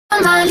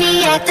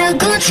money at the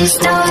Gucci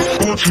store.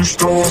 Gucci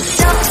store.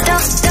 Stop,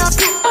 stop, stop.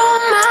 Oh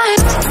my,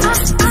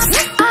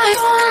 I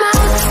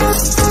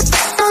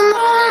oh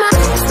my,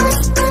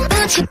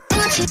 Gucci,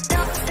 Gucci,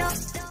 stop, stop,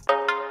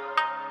 stop.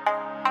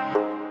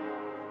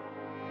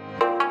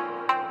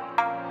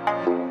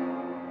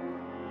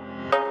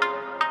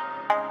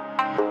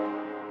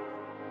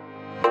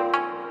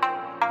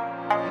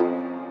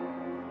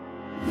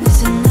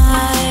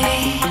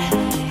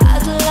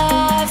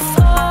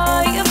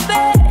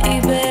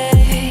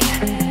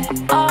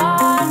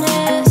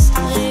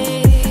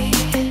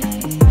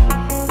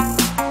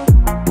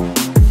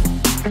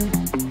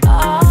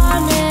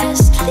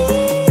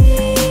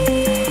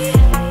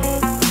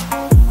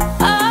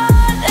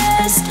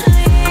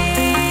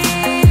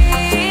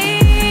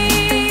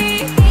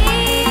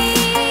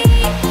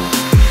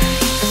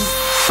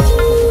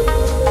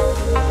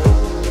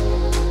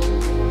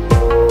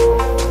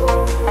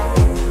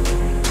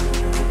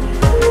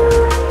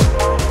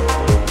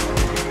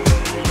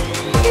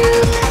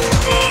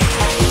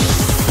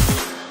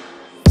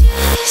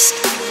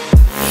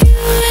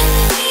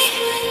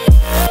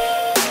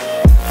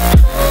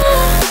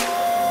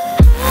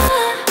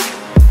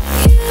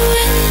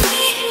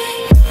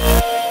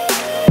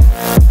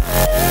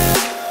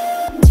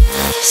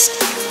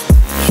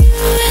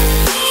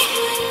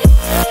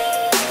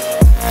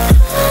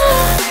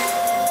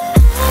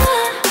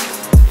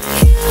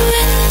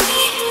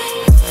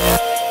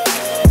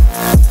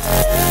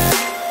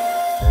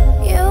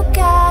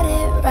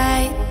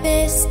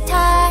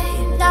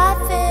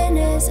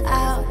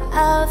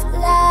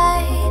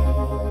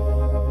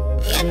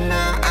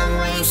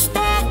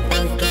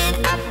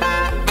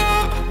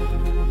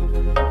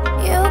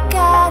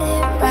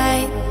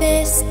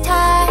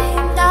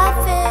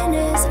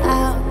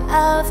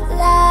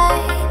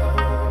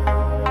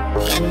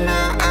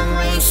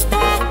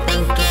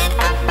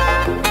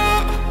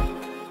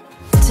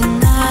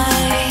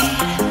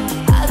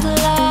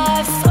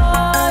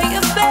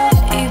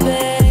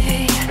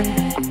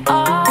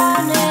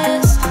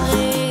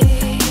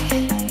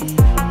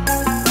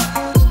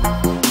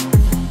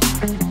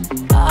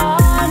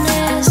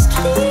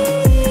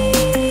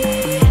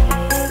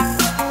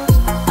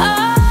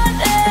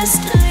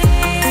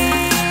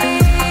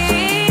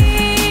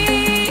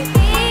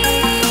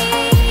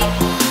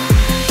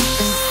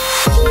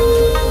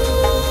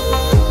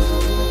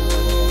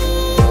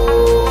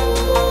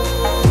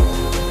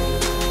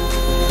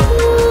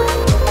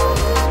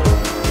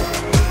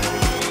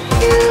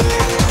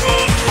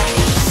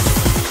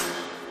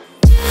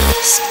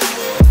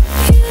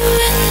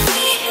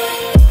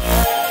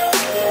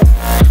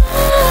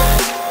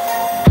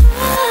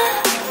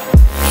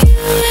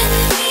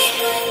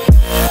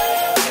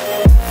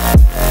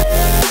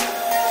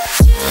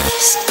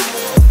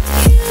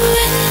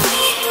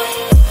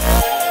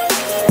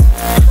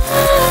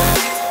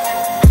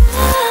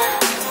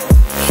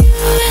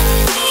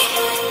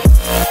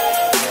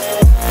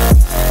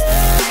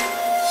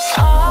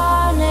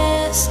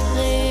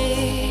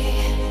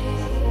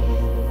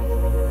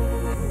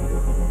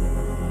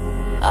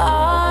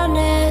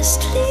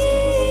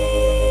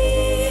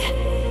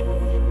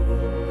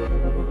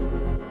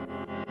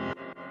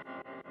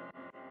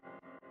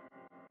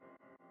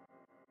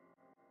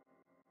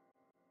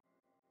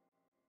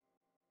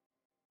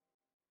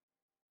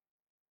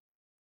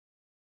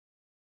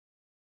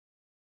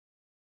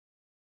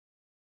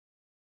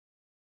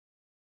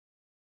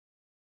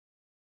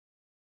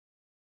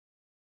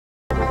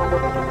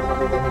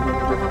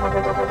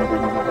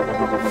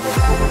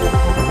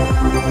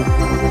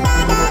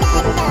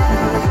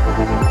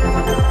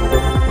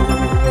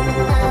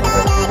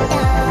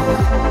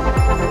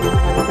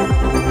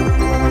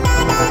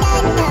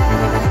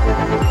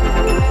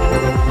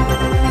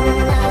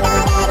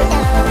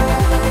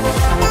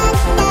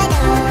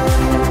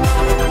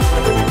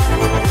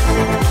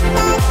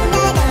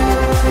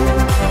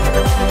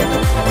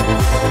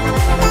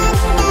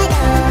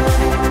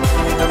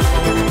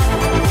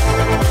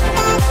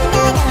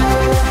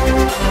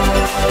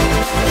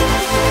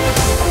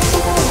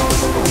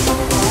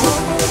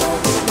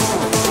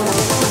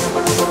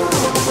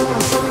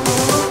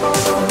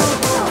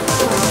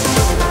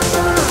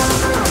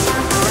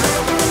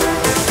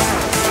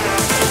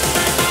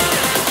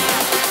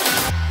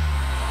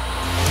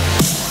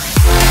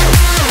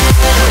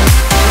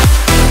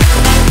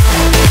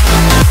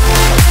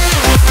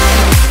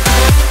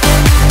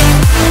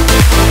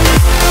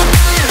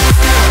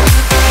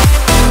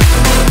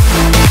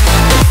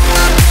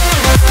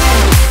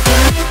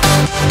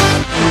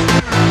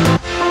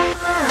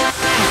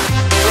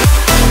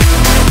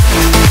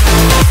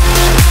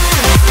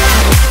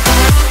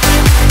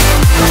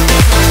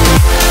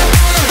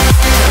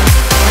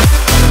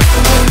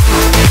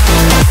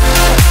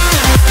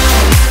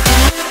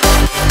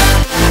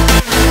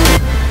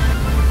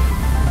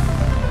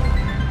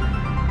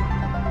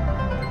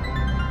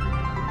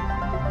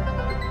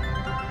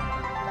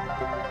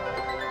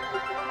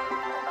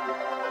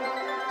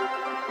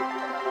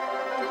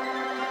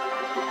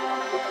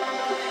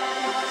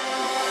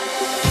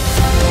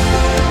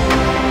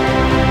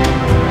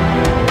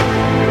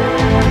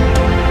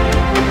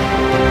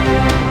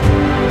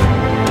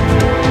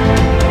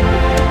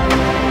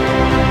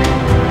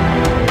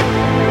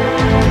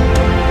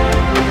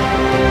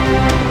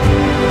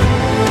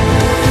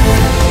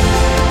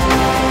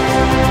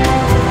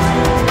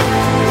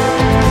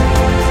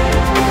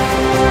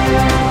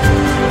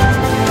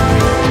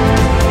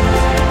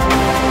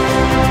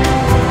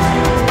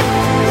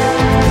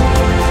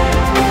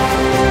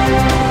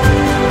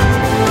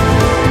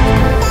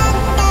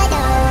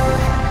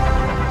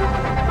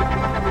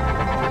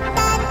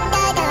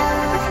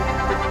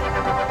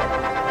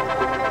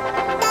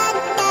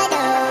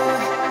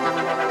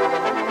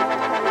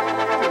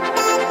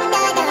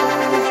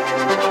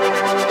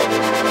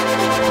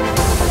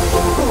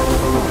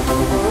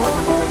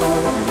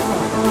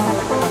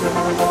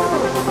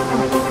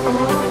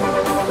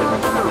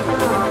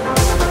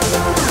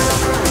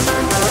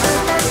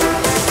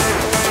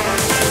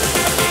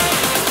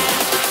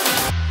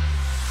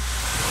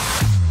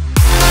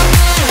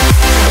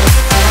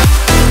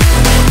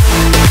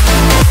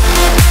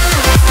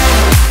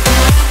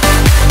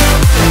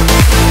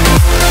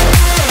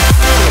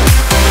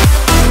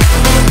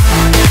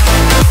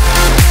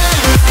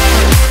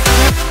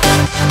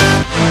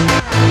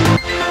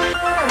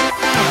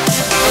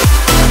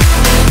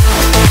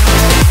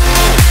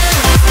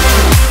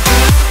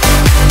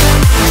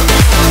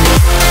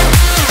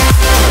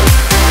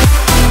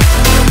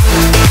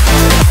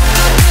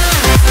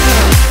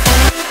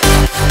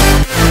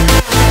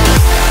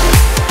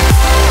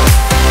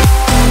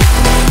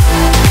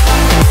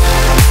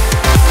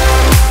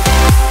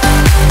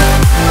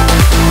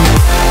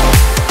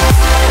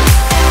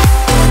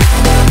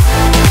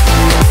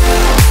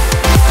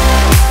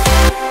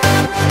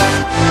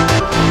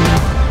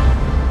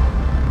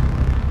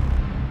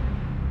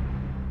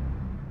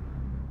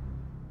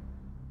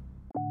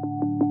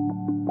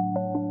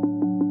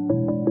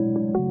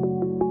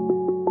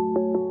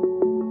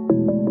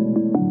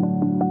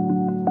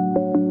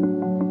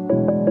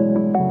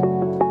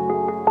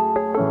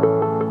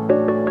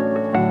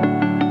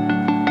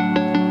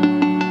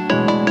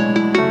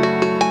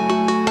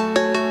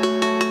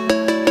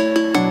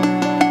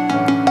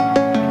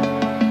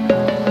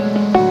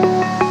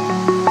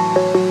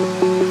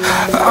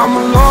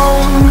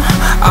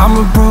 I'm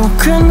a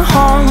broken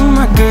home.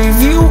 I gave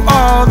you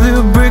all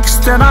the bricks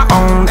that I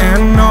own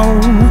and know.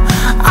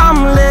 I'm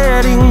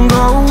letting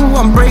go.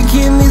 I'm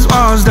breaking these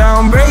walls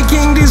down,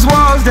 breaking these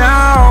walls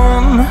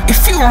down.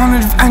 If you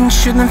want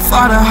adventure, then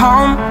fly to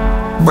home.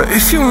 But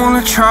if you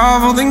wanna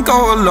travel, then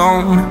go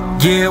alone.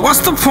 Yeah, what's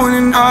the point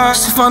in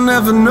us if I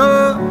never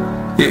know?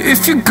 Yeah,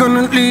 if you're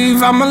gonna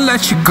leave, I'ma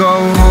let you go.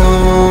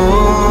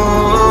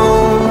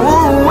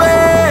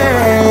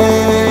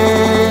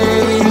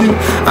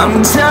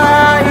 I'm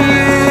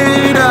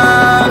tired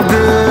of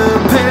the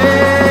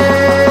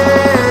pain.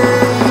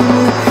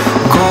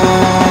 Go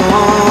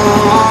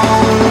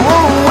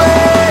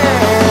away.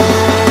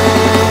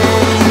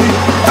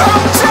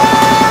 I'm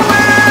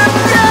tired of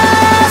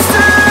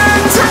yesterday.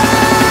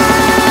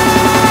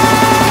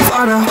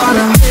 Harder,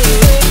 harder.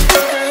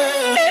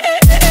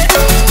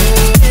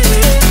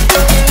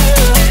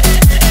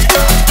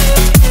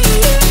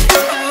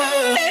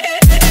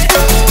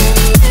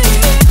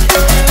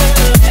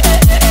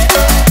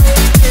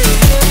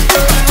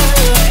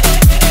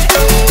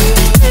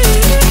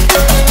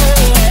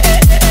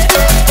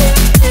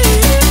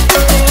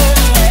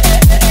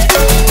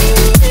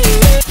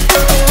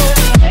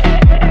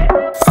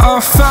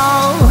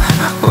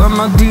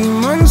 My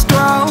demons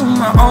dwell,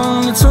 my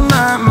own little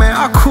nightmare,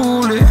 I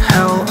call it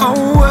hell.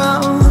 Oh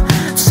well,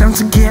 it's time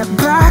to get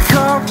back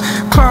up,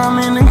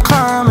 climbing and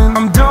climbing.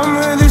 I'm done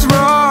with this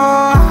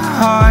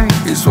ride,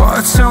 is what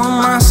I tell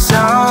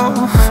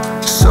myself,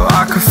 so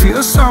I could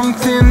feel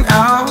something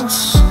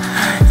else.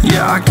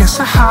 Yeah, I guess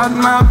I had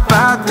my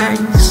bad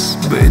days,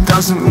 but it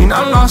doesn't mean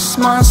I lost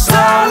my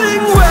style.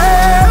 Darling,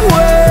 where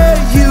were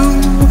you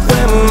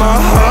when my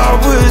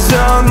heart was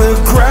on the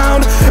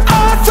ground?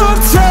 I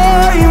thought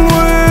time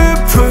would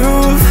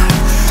prove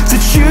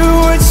that you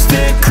would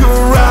stick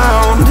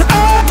around.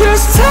 I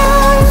guess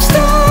time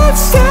stood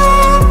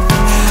still,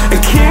 a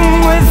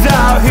king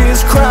without his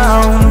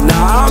crown.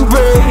 Now I'm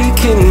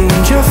breaking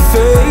and you're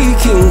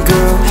faking,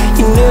 girl.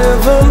 You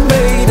never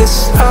made a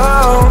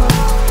sound.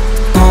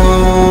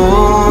 Oh,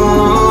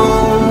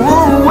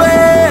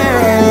 wait,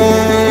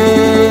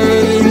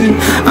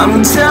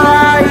 I'm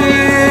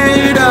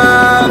tired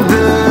of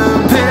the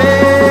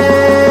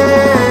pain.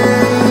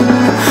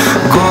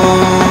 Go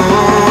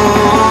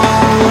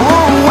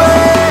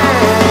away.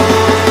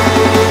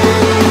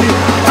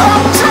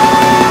 I'm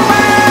done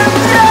with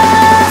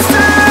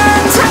yesterday.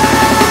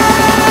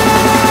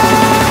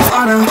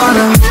 Harder,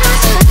 harder.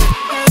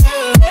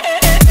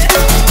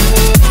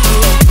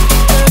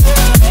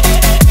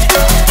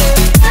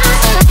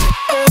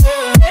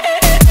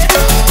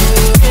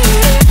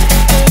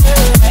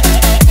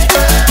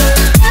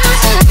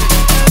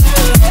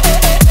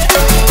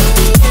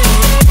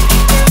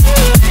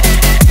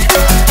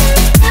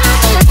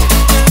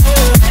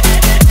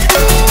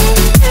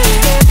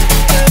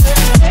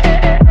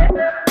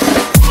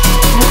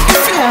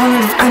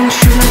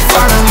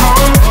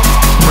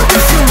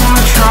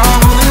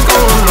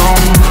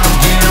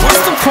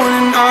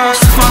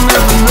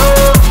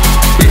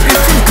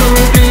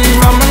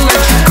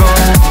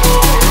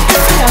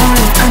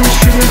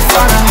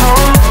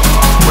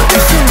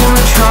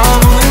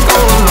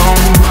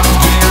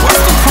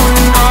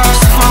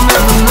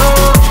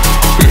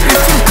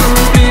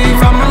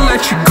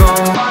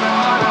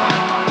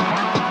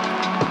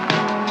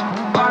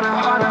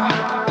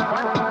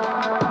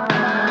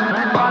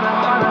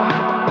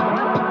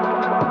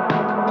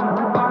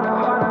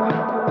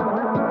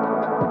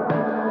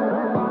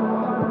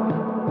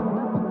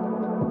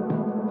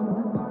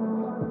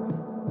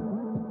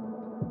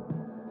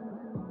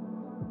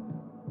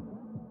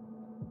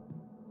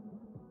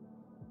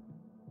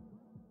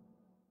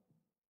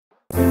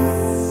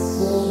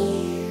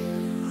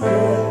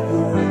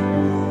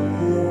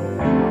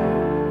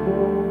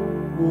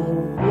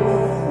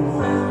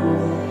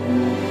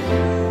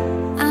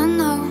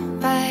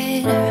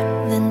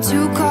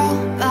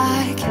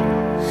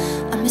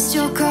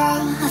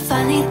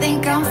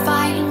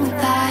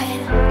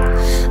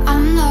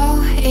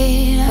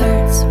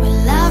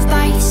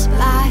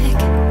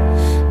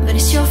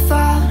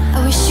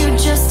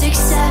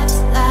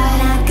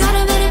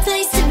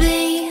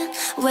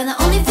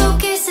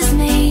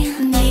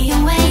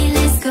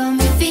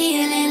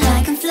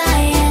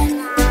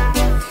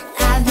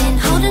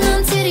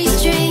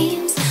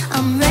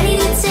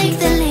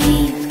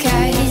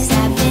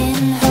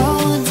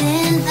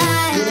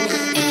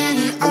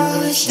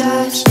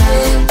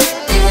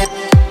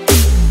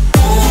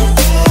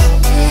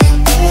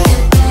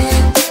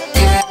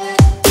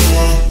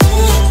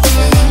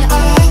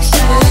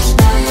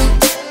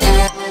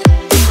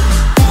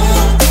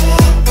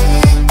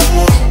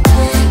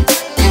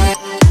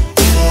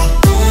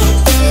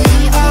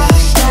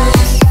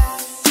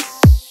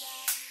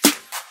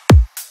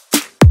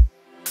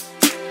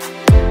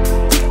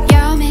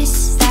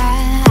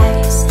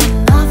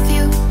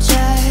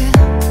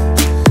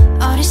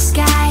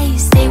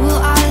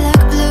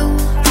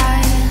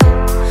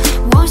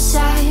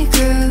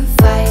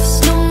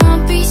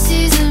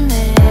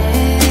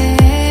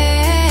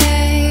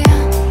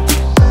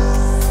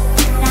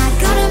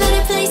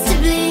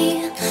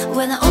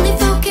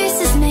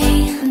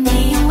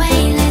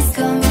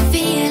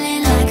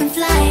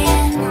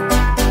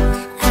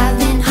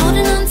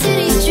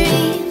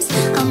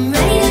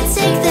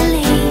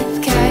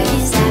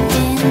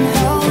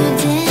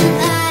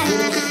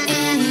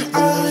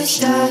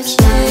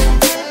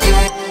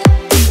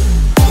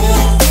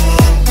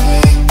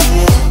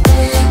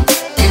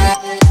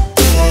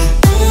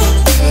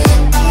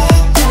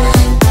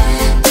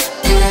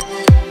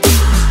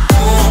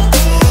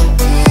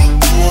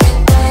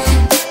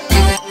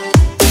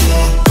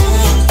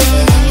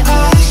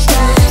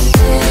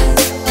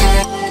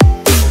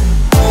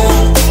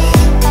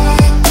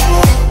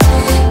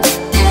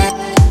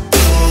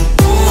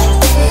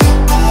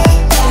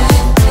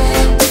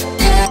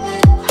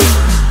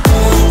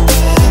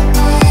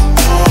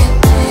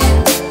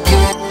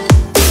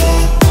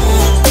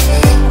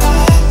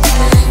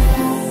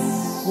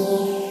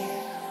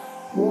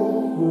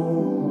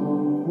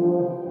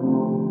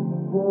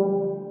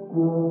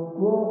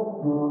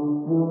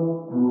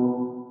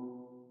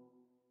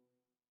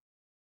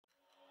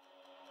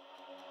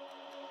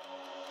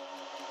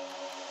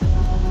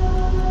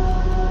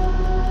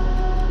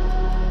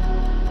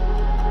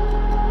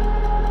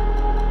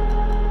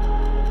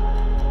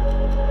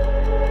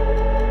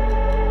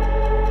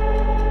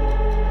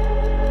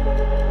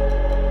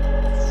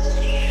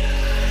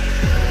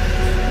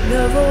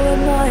 Never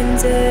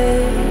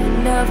reminded,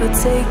 never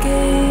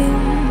taking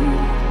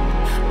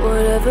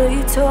whatever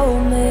you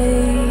told me.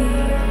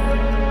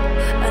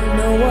 I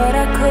know what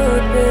I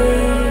could be,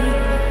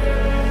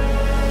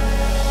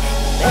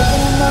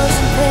 making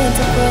emotion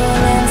paintable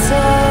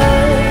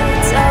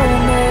answers. Tell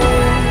me,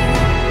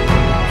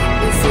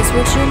 is this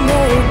what you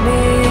made me?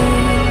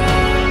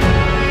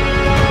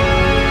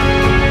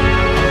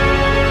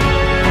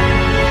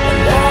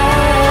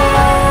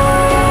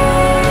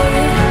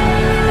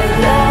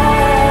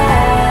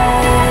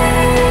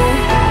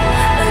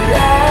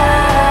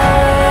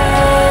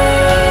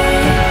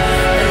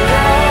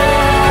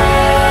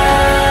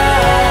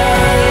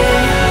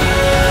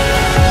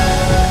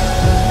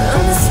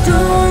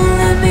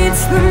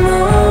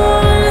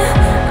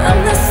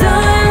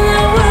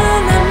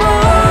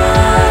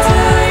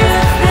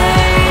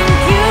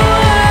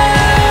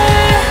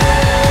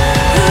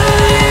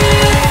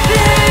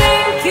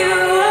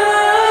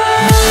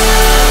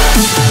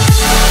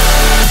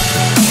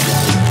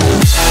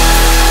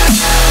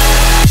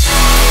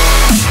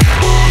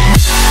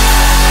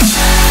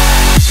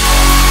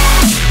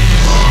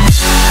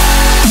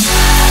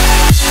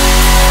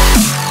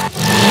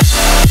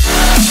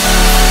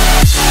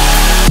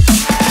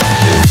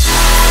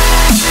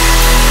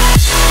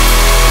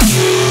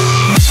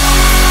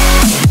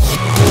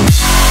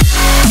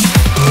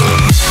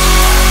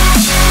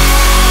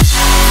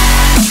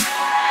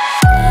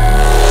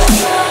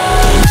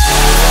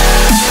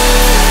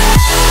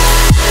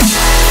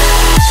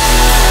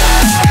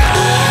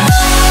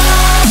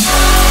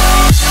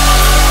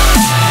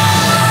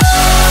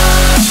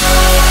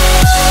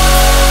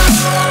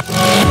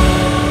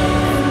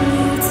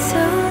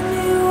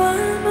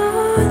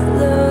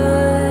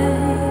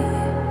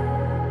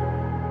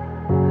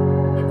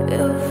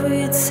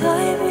 Every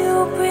time you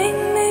bring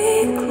me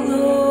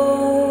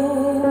close,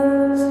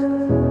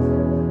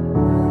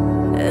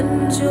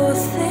 and you're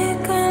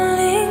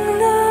thickening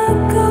the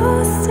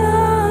ghost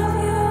of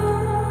you,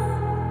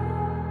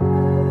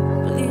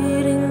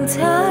 bleeding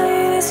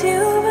ties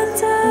you've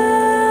undone.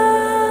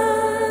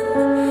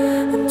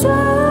 I'm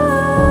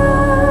done,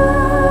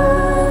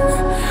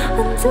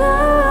 I'm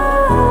done.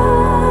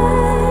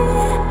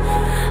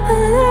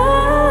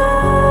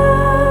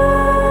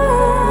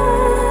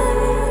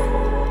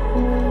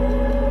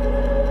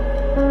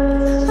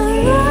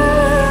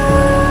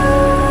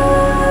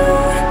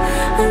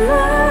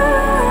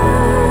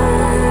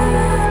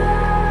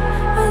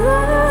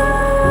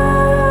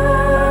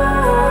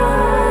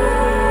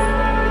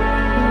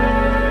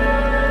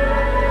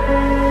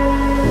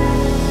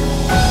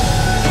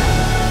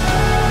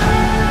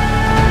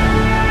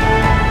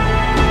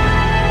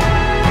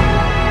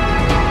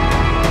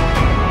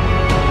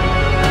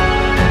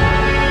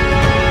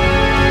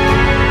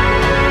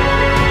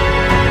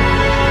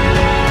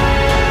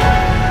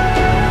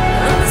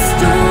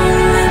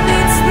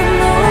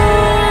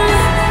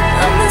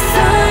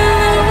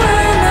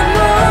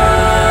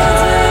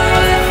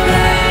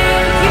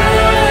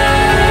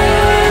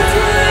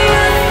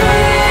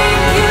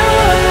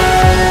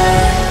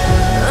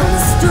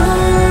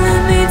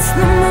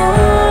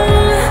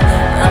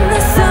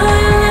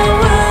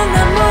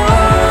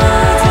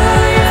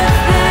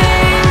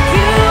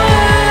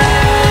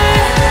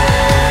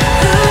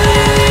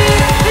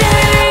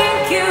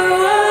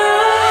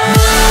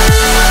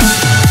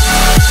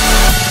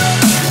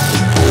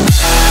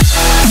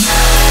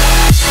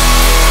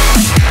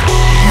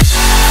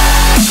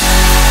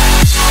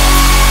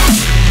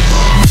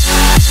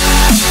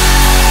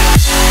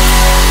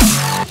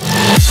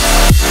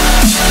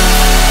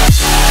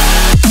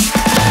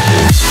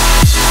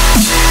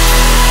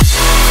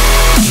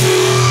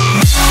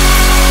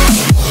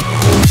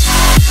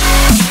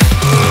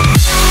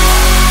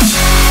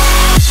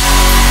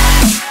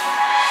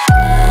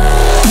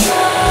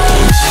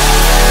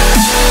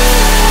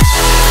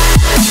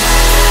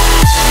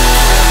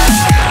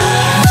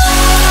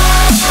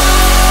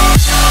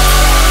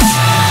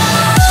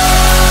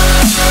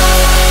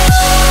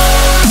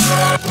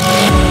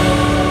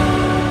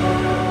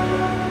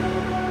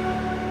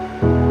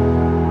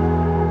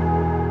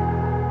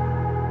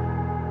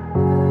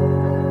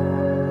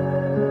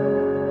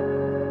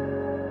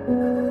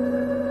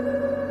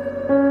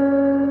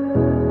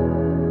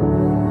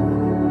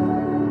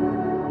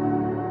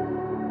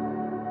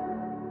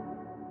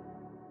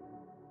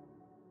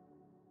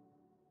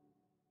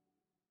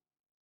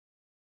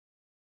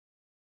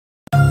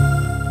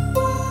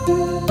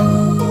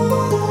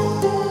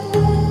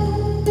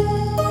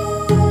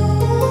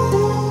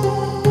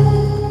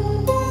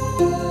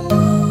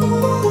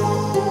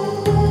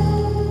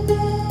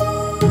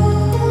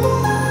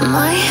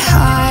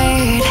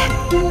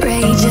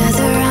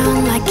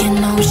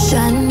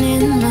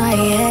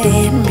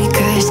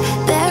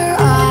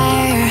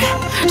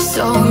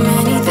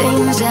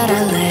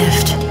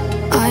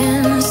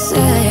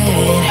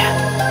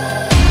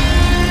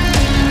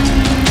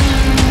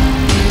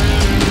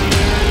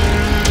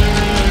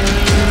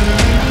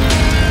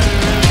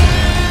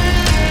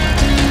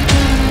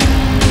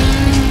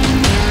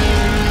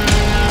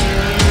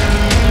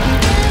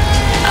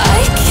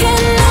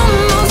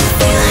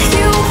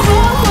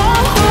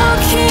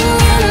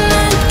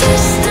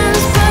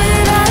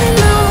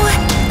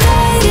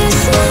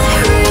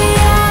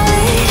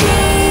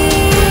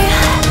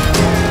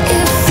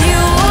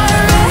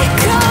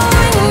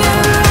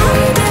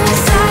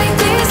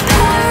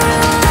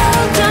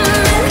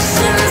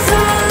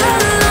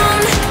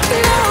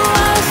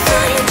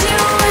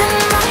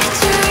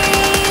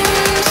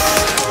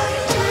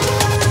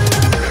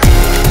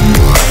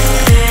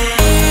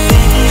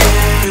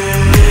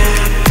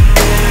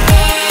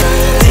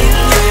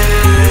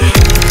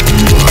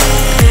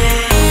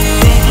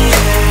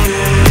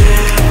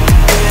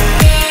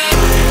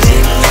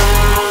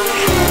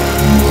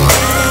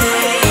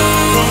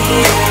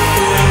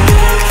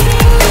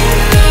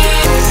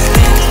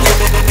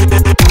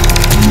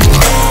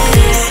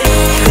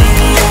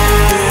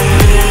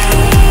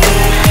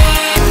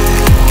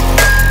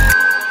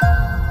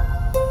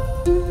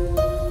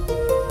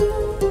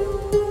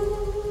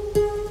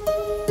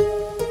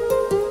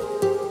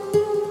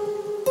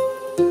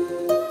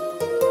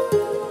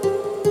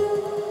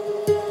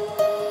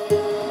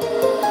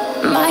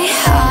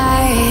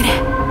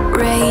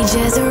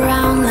 Jazz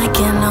around like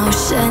an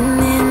ocean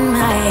in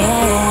my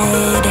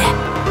head.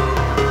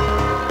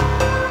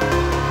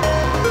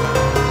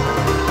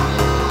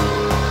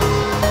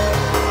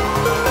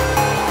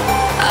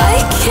 I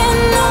can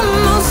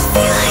almost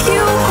feel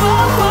you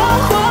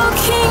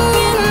walking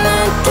in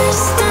the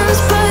distance,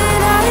 but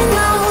I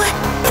know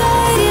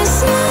that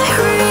it's not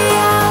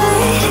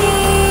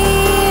reality.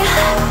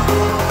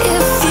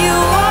 If you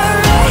are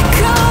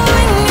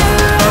echoing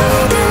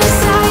around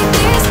inside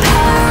these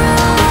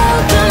parallel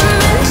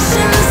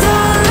dimensions,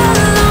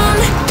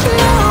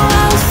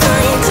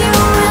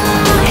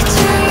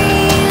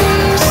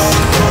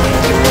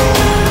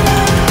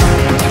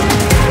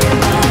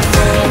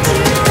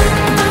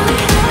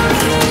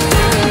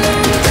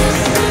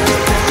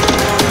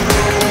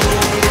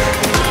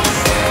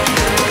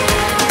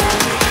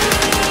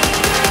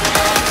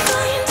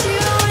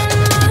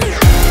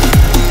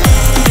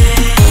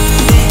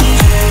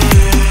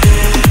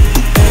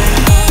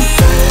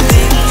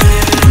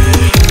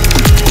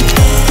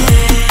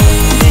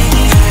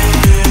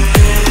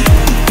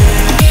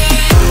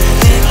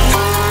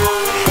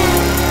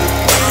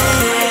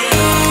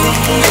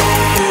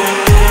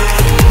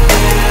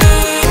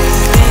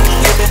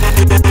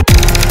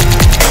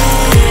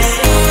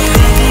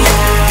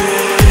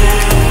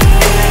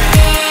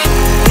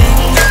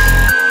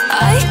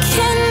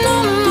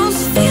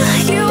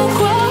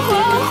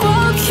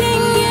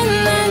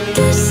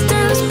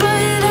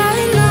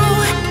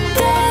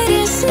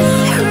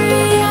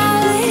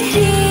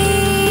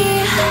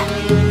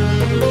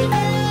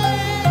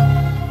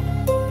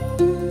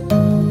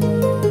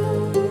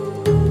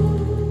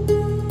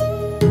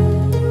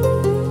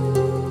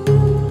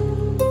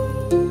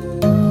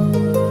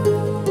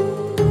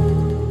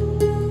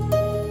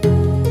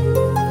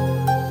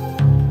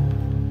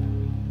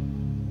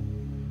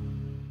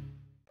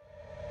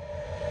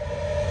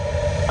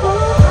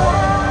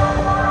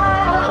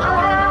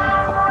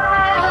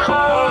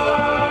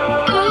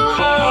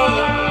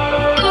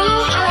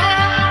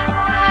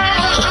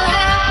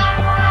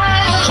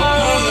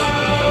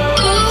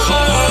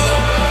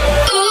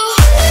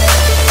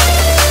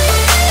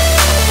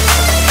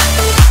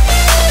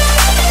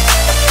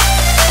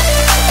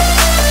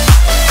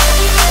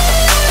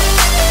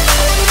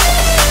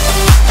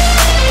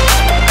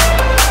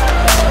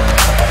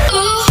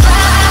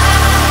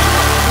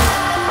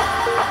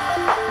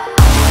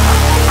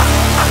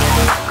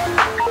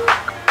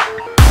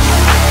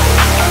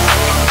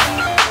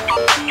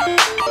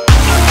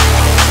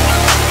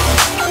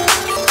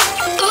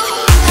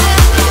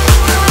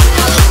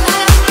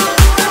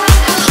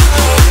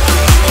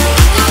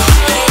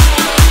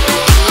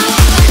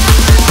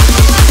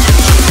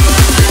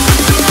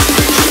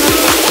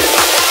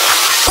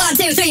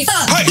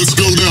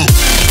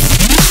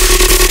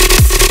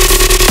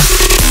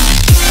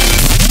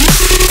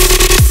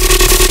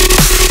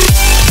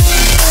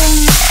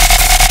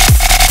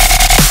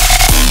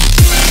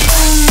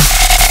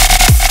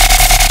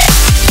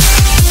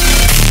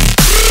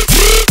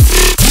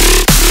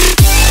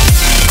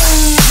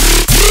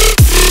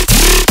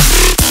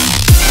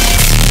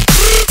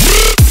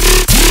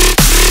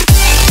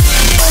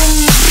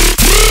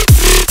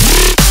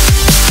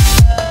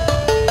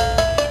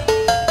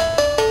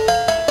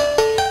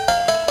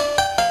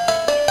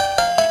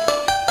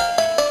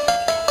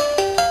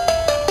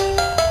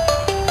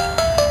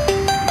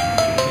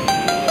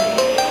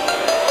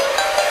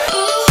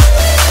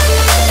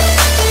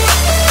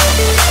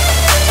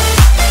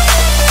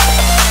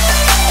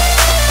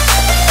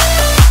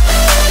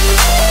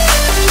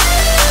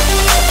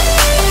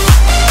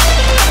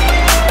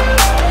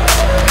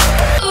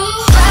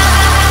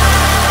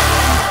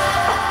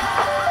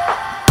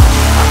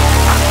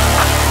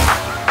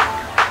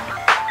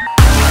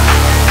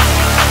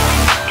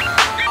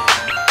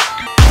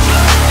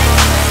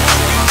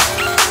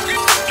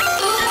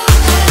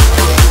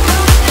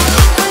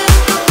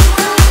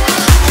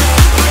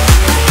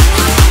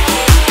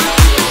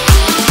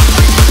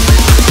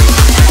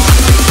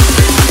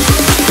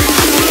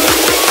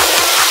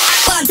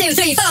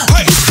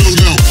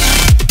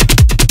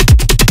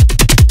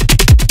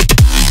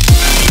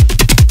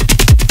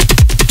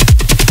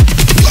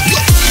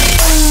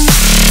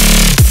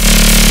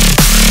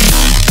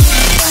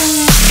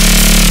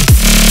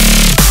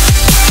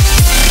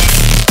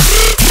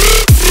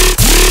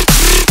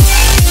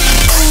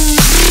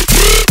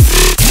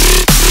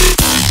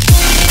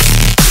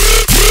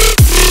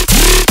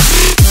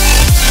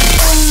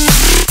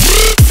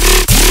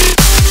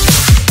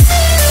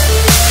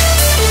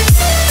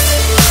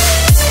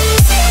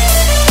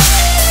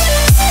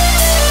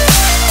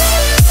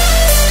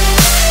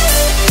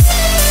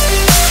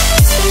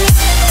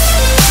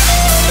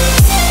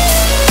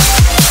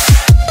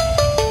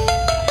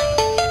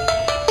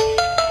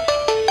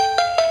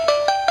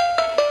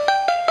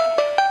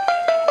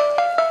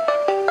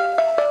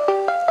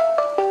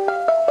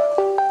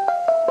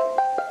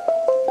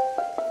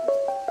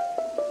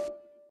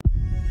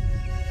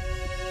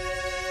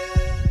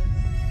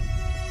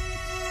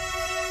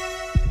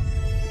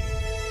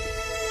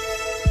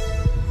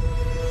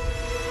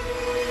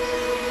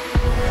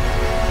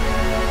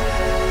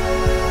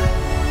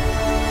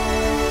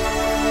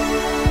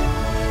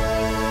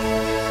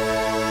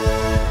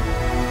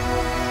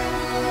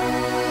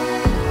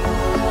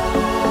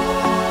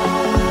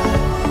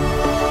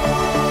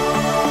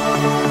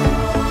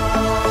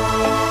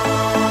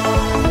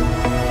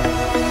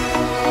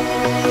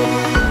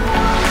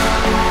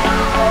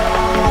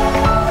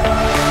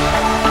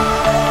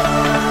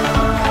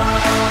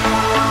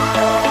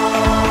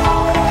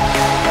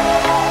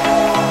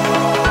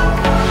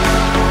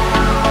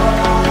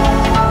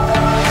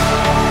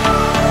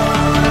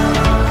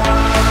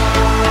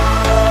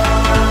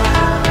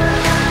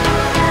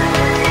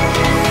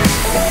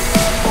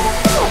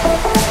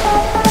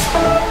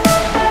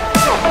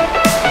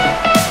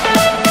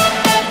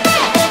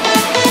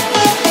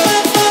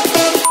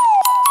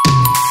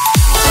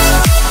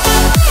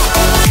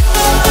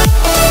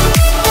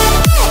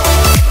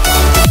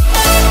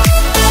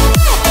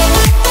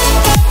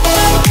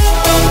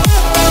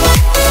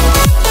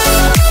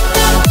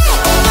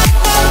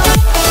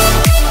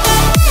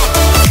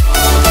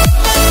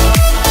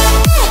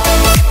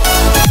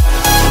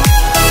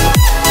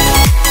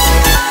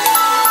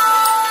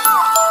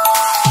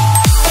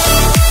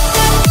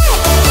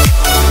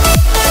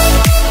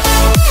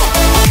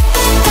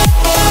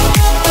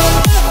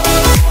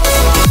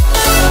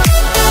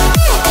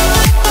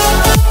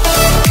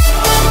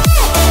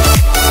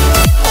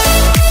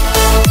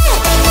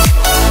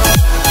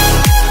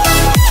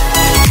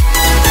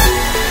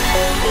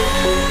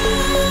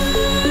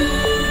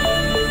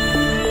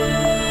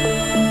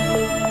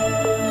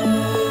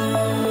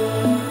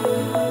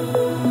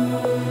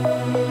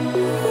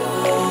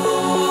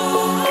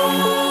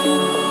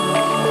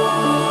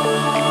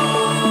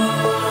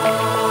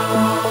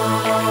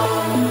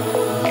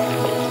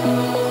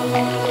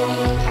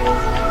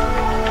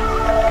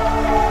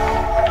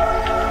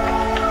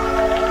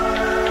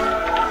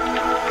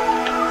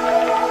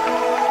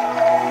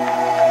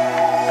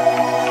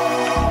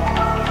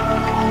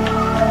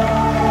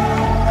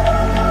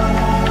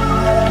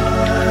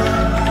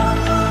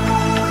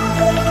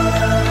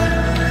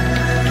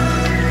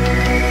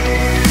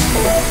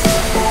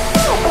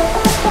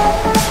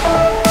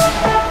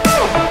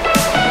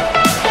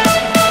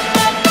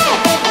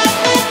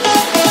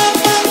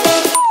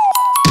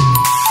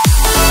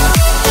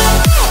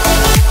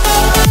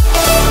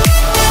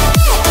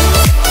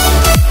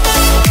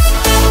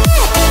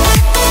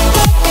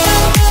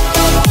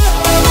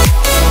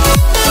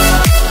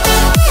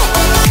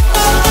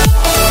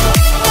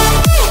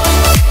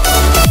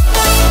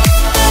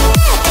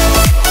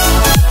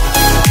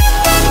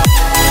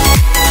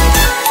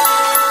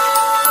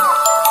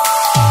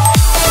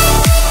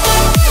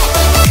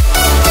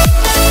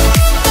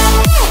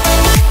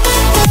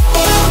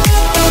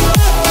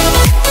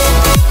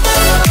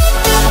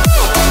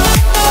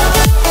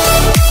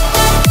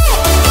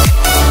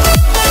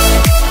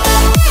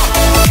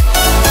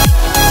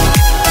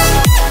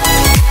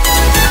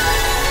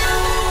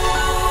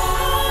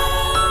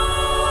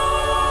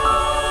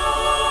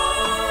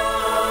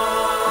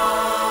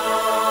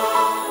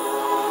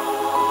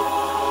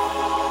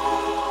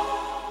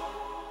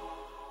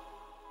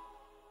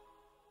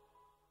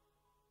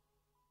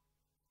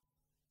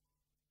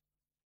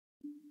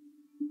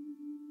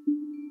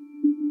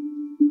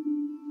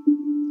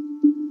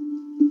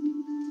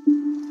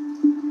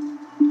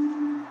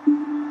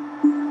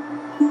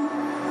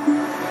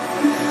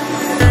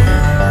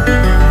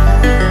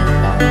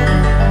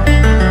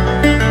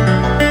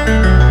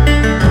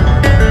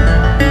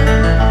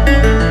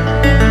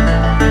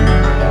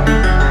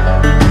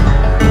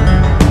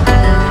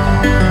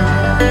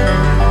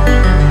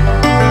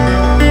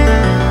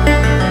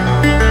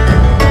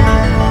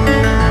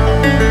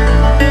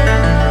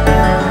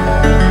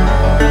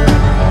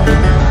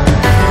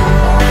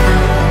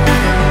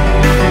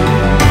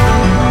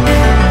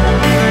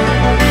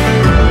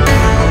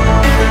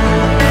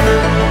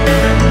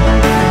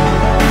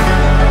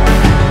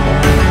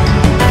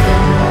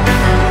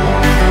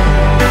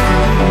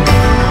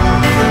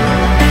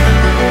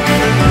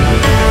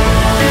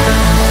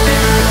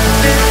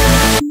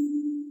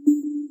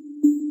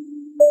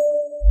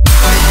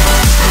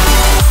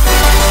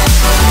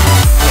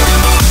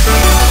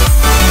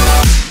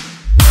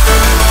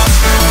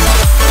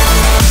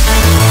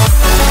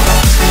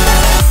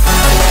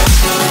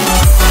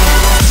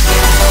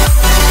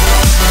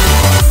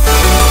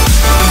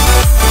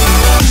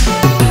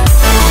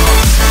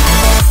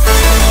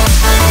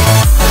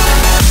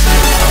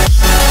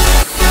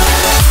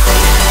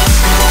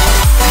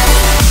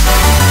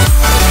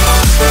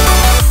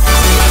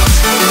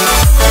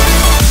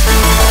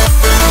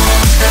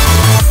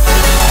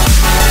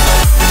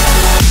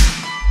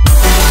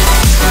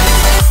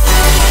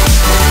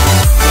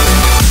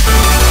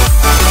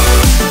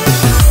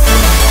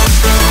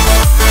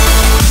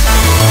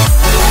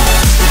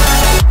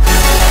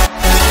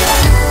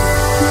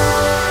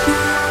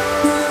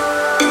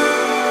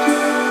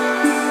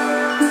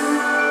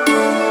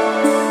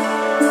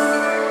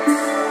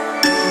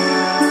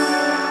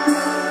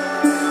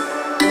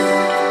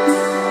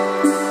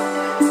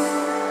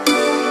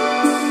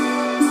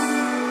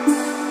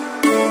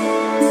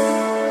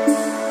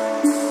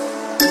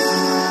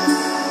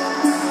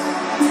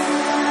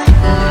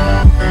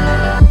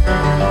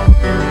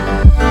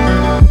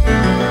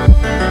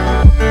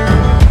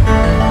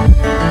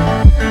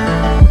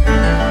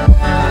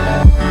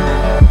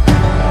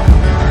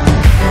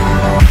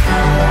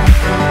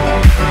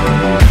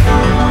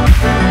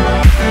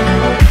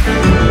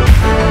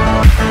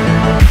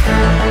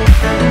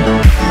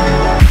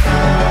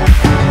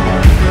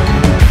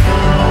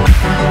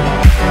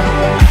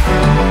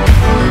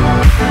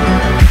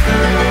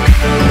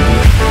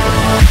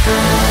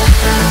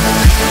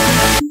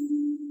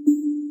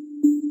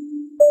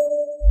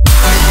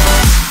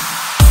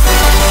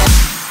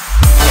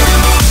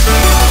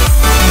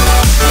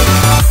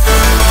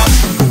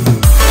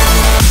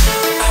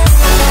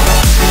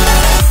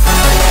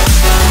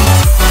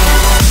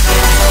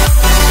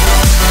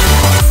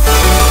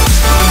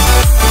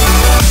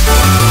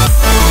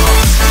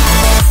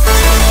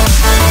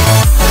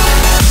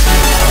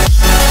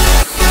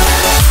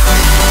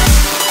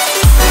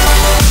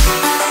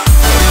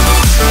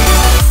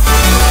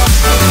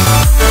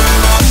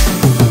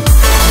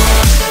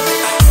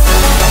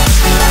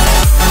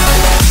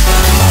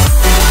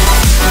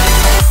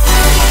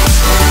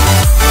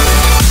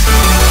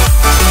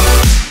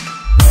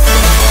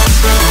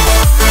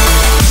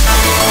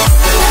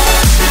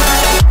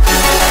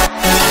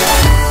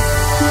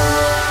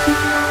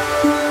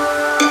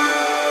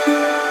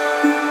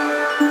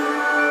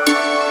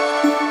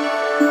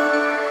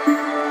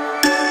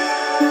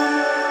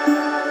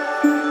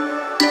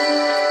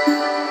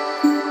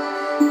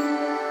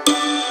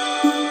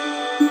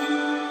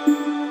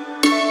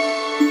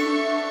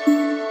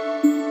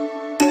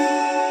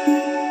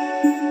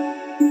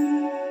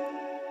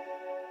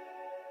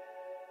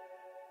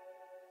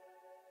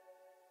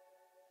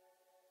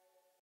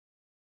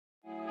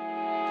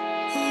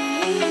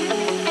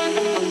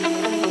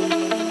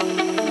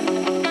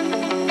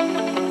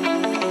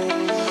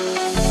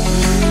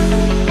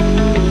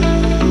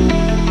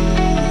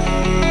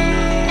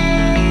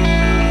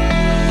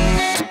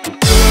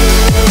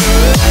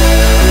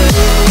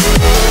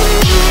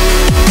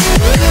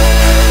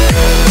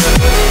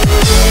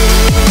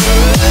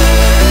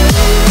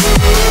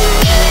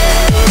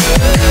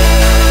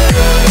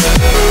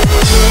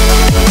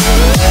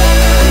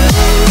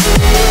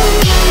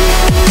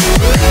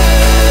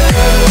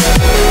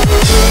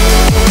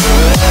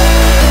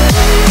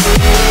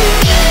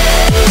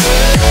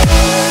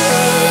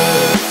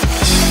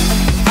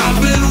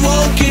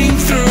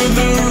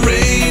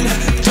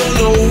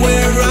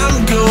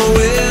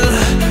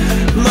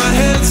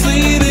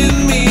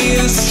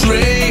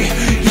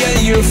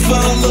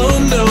 Follow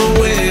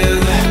knowing,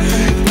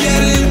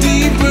 getting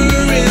deeper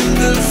in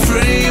the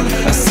frame.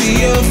 I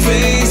see your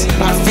face,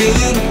 I feel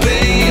the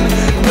pain,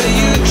 but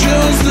you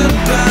chose the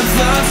path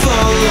I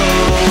follow.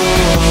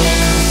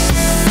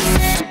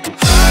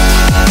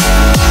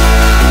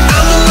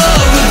 I'm in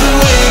love with the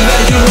way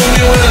that you hold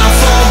me when I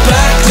fall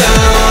back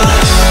down,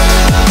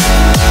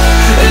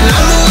 and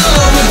I'm in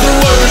love with the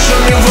words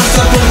from your voice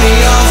that put me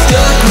off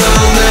the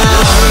ground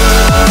now.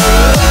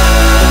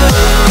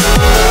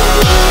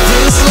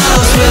 This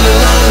love's been a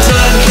long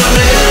time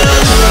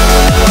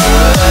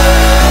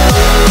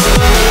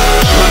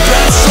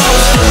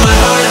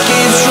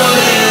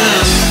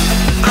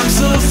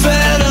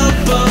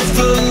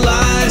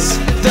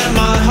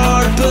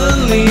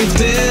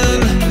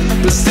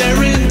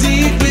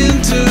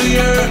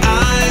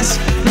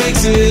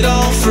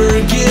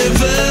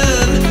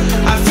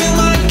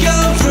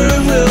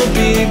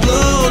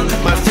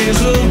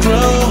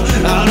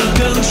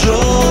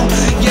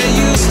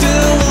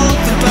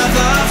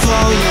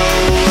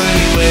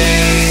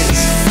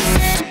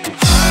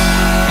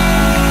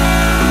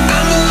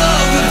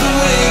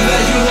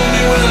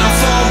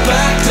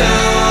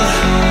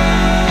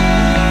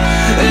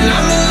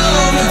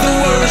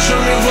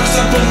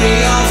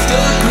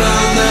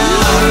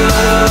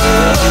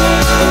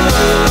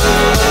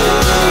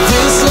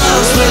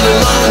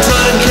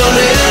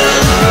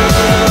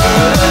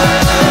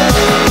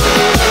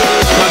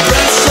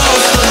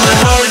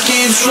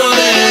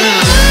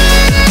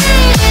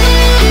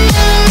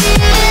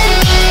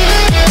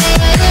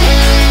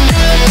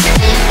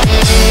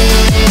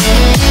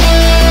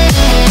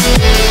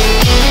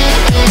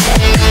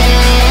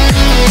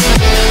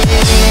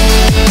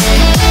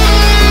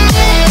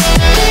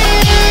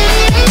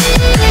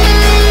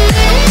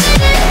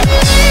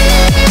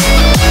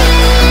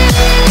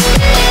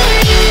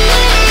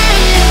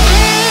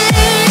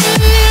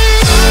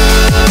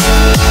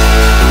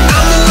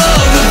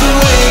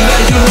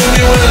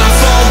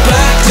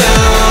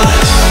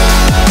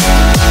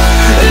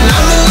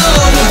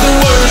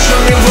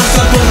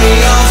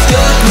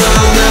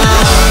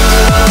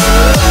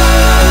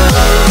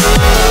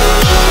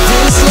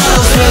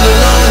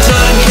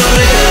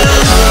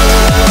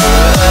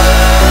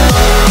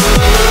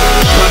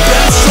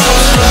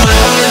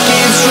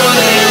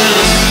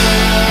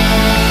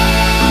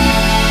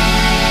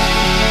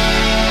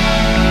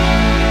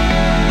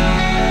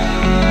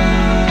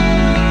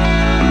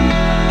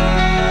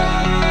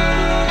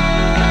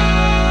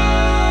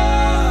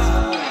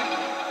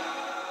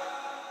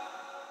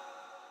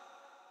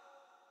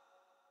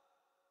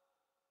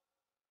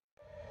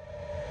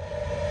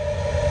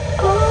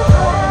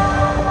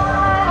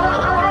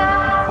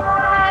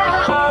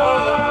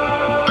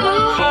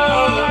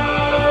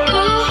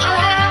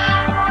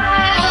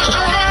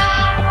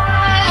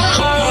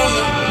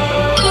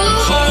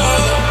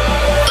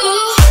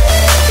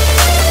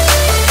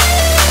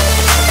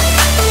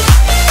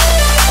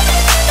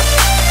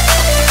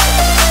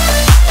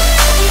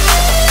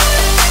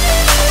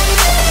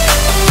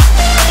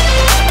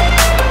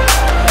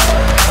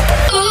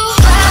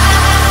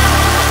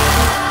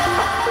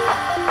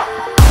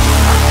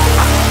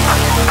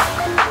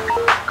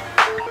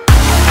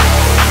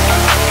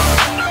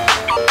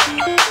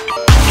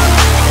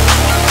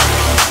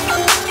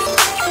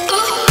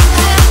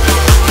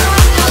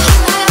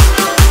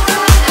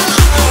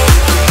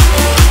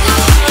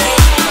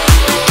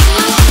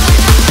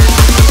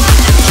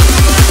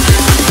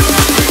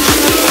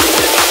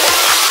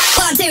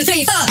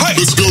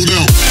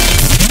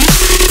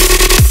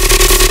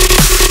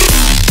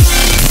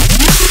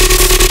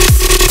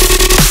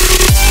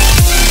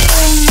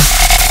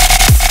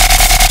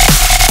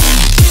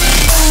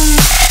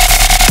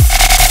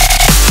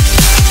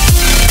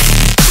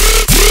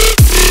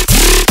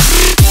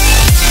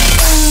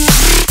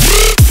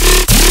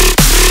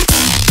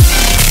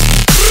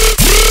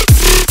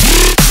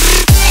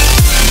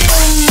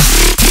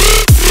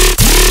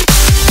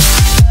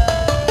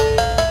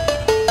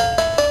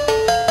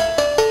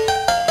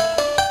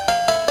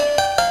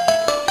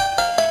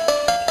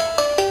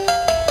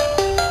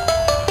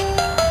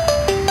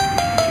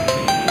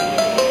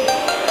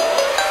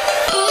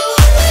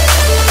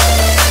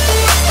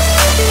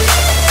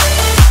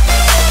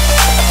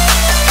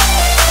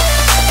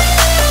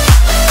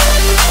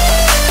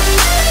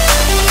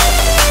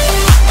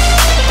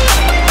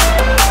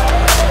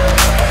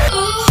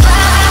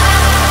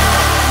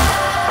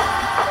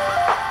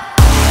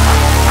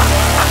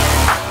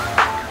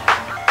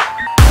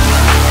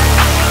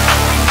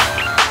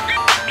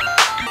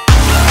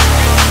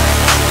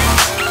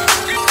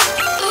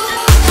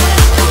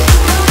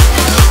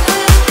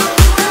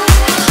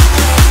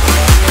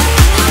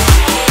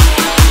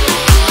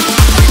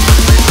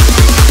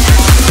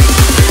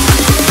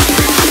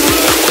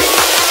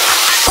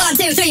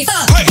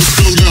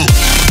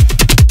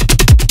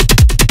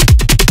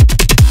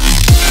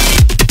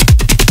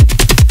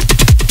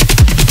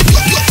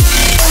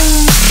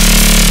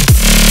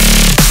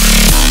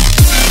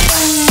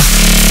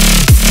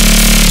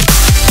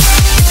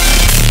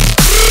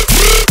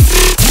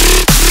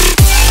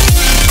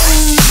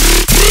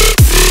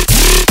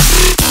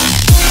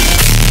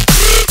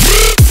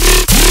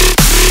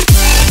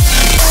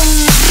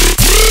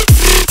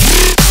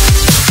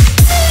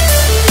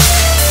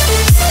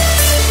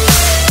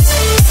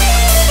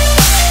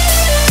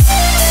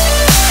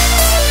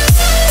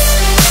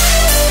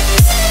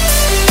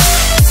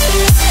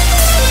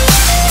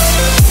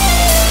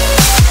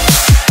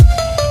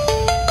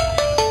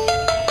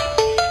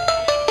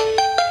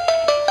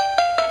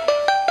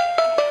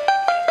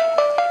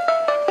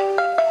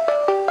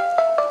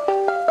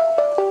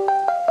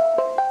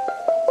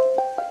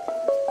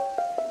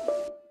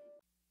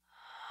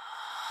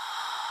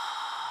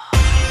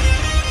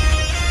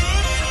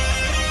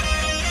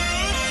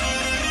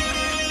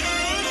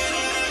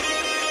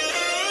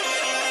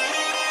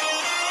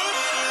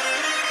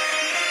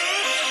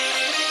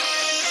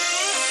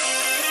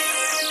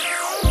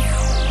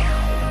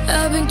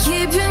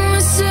keeping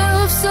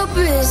myself so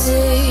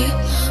busy,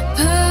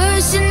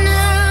 pushing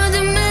out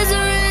the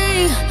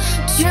misery,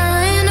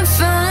 trying to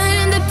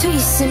find the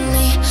peace in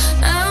me.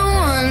 I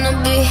wanna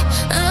be,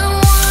 I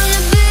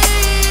wanna be,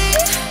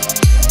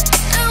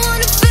 I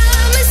wanna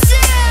find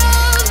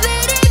myself,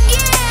 but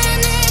again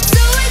it's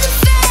always a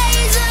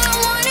phase. I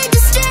wanted to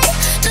stay,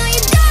 no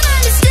you don't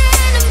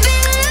understand. I've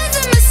been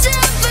losing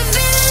myself, I've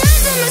been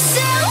losing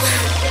myself.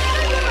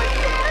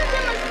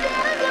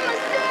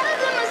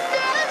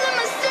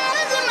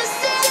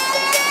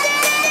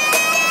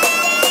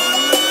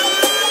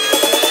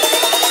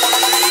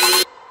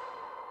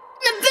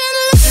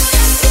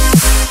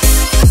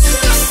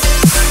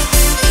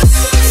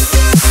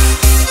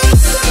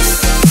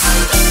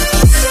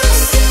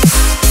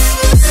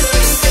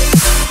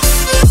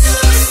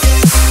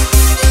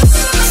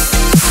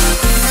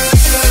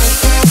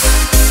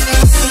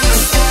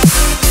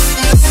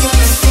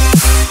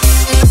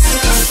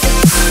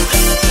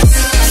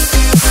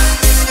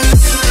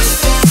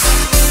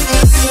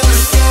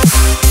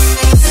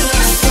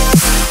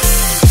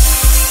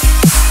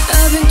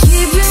 I've been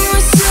keeping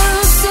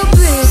myself so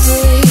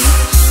busy,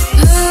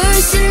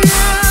 pushing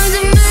out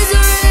the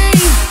misery,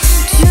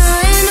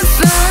 trying to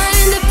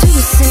find the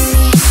peace in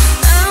me.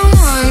 I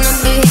wanna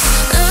be,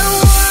 I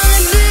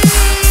wanna be,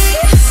 I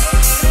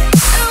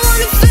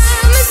wanna find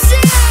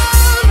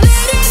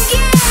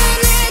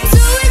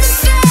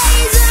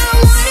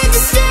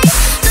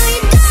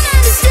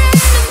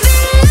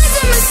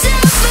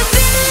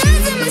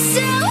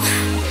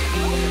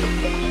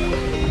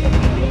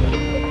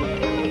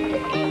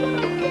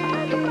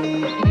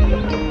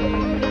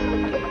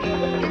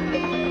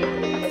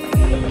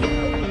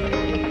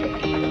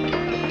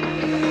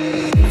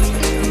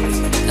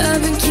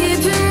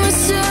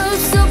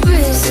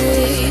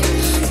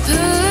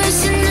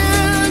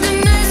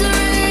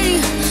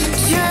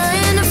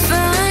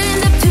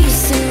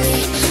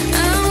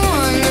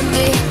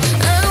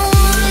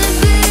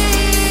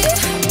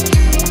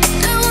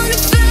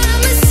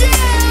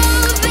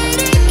myself, but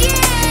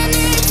again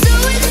it's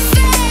always a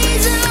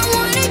phase. I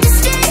wanted to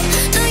stay,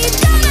 no you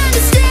don't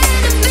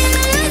understand. I've been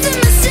losing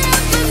myself,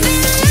 I've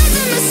been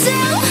losing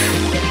myself.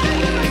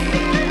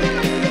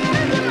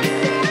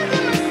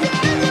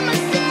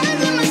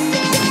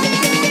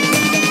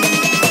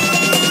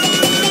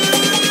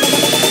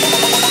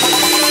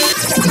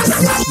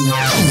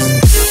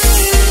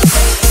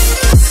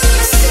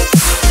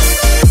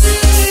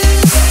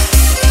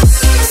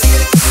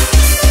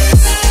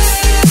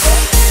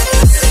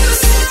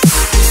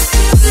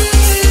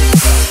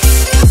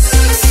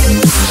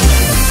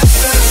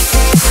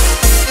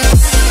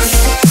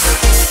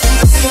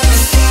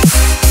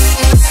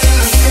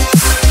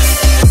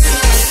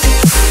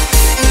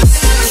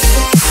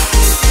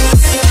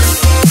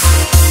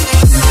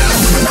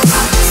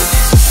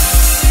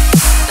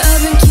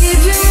 I've been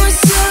keeping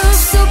myself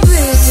so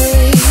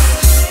busy,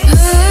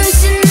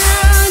 pushing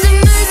out the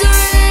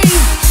misery,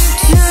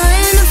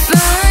 trying to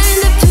find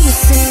the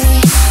peace in me.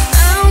 I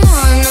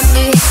wanna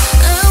be,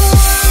 I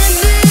wanna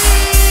be,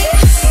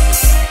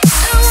 I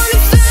wanna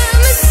find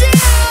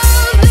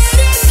myself, but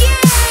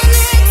again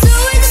it's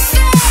always a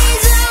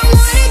phase. I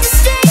wanted to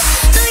stay,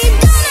 no you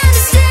don't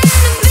understand.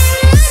 I've been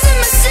losing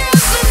myself,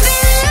 I've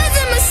been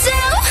losing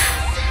myself.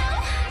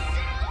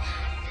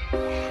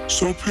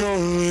 So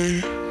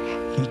purely,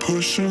 I'm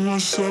pushing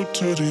myself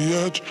to the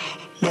edge,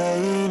 not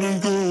wanna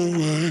go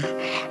away.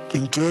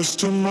 Been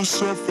testing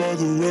myself by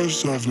the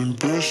worst. I've been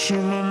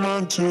pushing my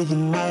mind to the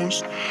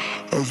most.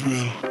 I've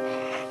been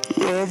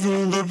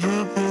loving the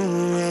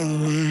people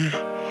around me,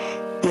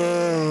 but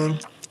I'm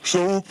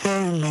so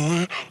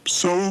paranoid, I'm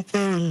so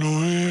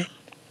paranoid,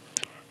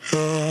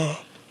 yeah.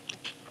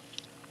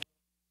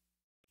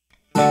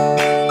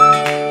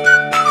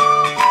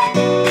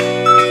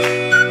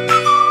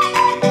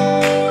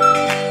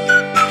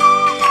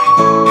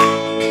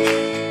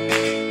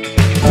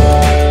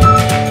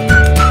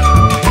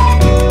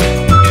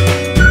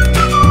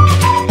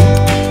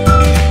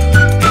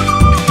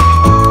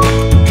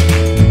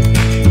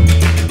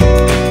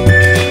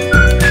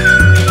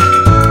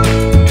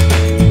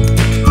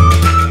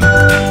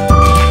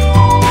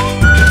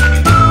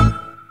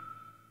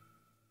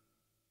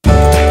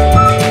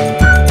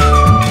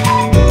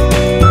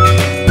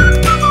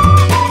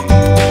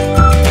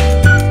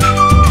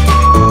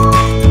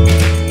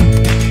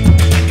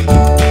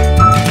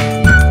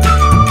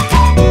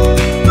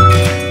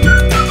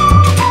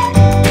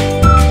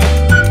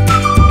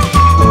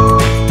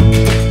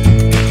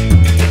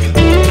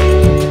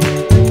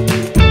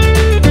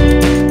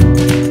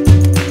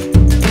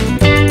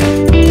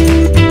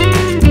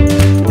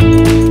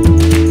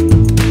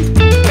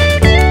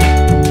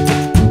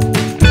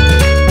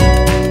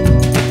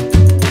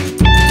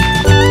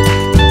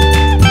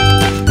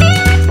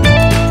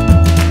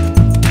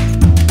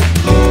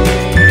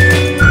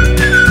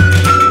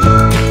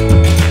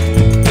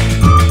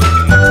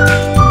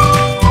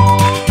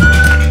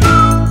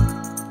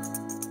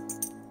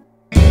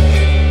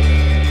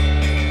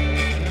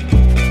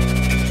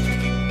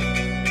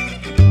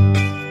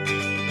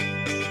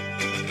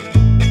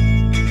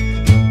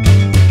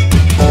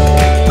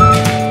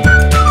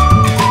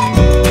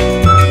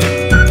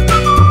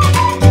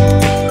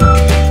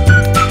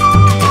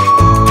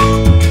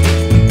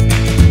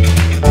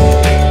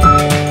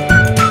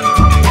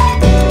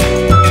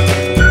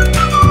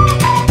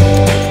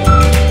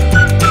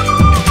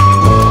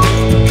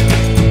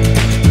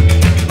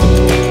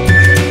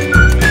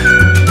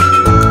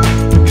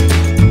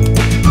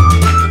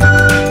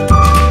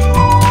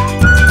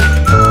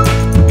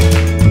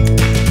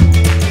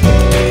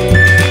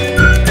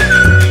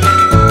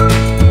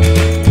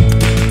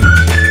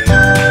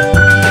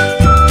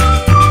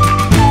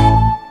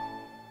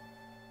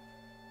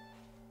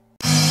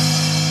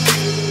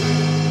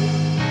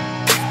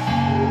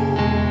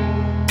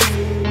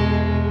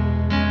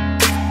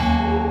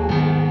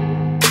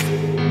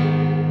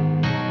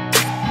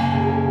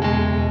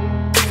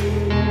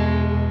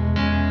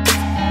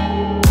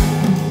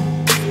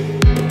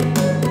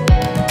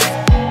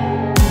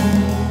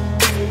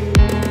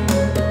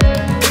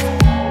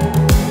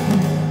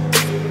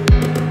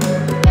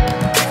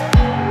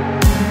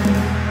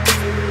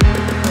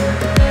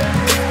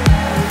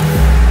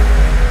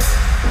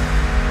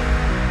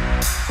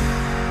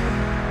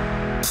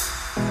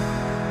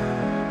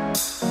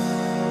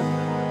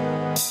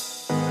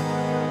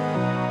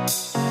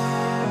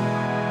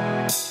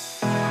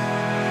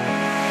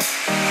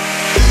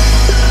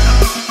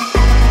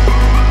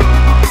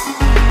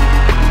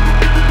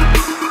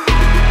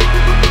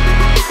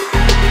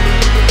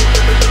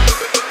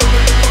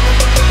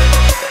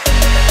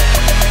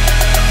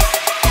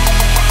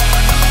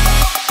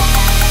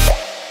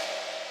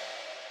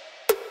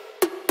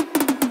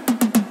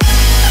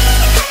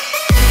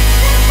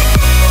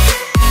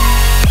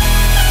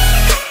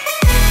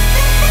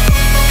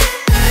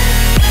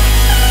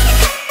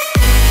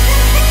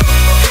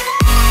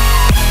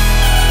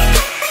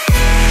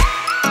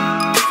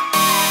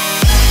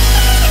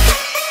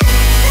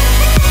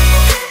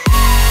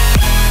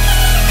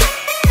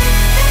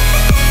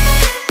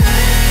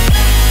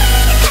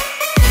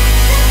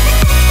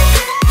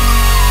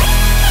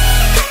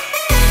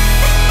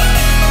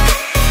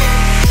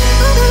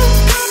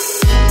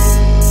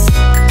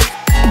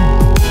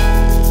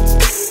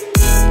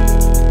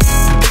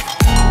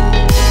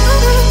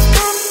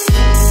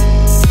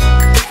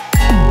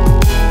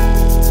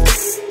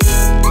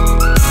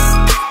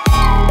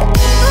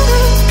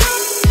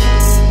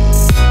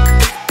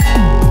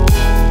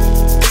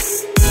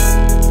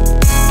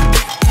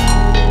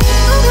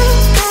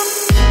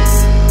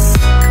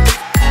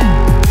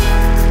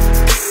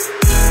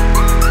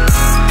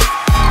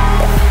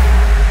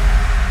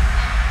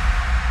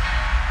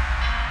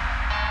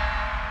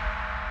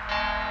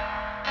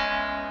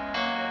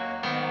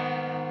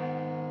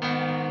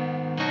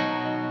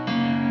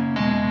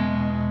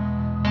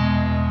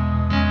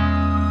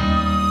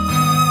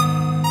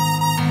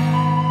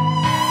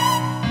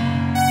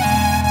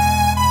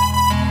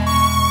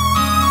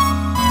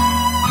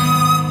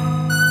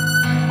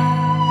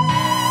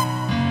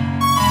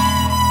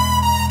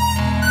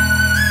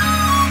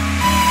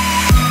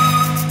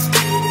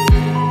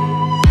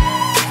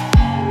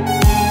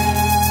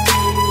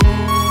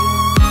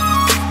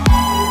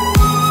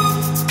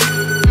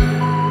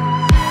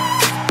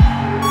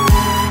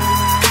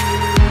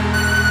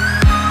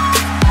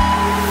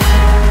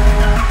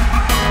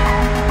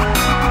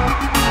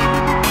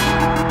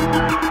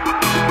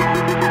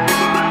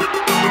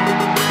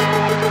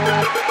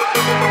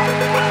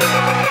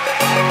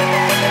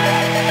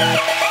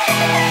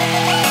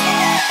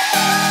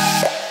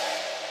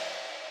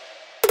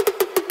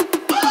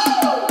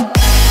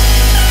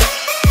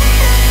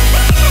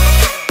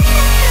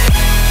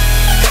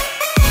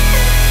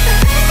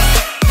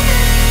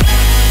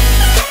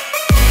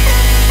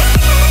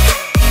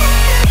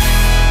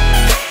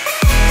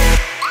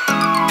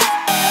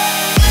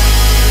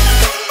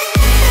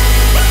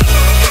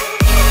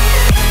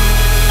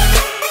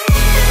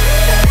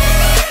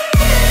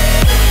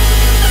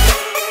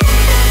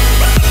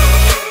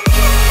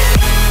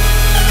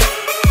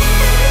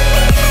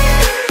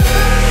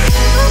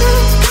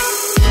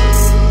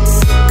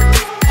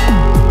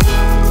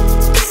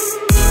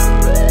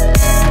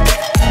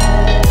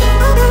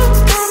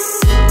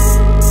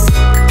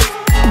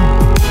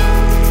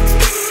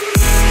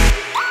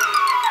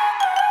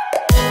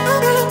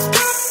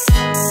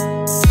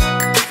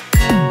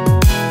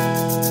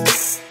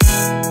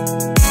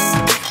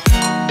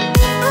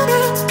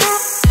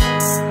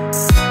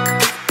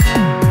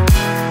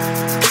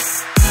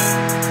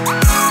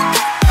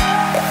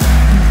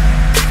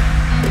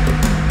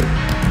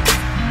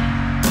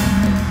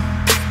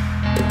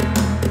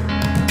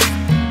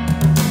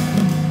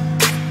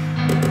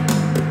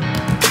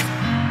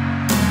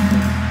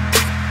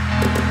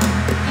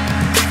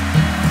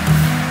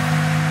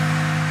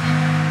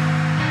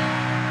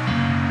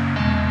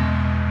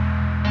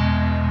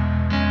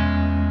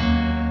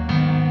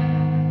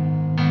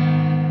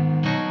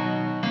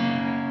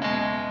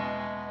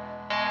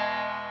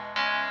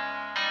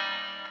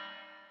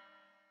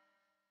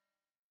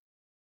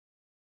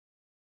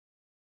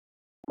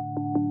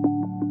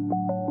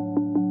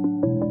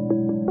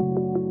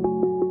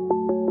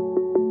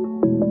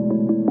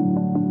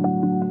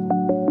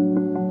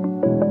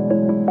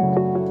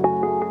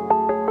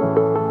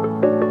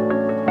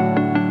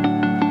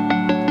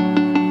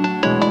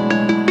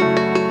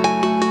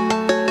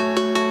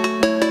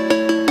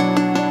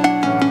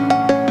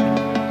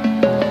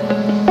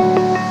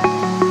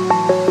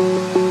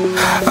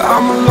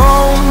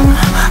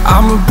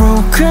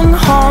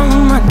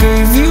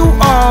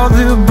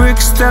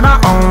 that I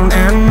own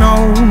and know.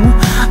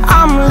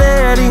 I'm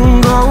letting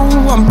go,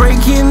 I'm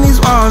breaking these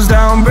walls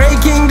down,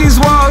 breaking these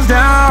walls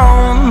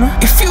down.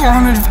 If you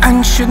want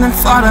adventure, then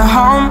fly to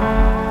home.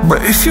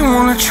 But if you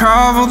wanna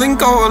travel, then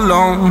go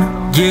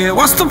alone. Yeah,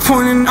 what's the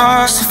point in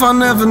us if I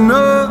never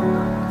know?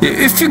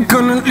 Yeah, if you're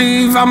gonna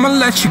leave, I'ma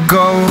let you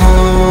go.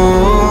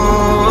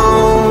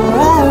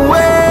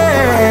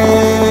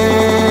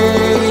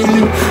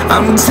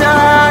 I'm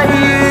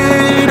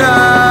tired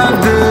of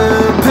the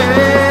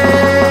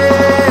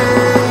pain.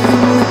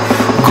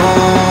 Go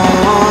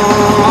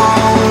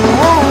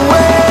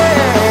away.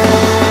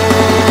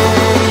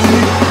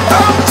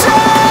 I'm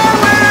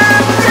tired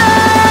of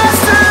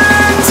yesterday.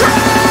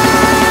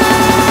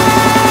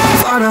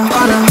 Harder,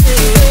 harder.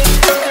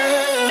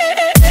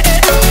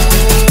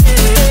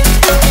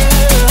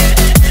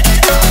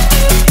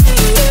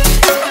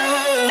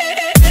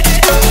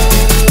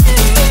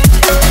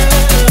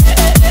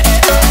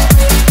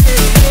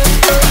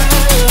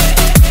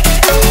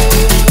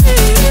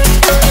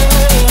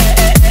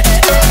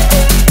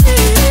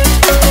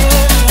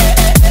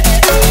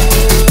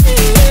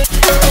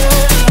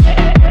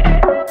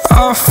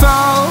 I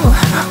fell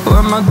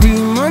where my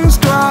demons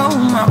dwell,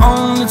 my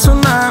own little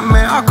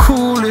nightmare, I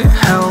call it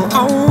hell.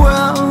 Oh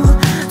well,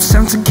 it's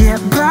time to get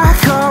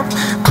back up,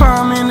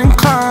 climbing and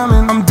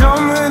climbing. I'm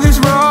done with this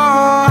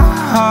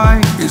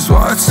ride, is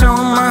what I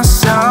tell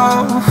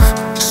myself,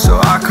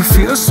 so I could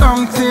feel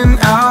something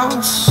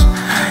else.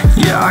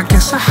 Yeah, I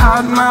guess I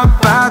had my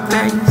bad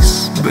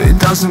days, but it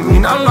doesn't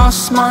mean I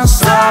lost my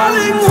style.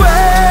 Darling,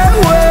 where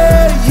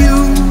were you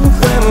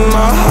when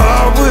my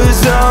heart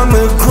was on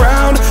the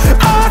ground?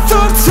 I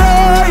thought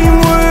time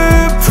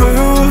would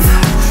prove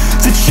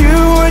that you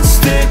would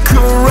stick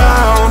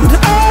around.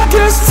 I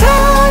guess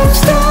time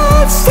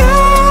stood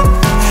still,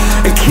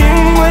 a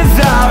king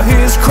without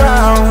his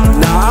crown.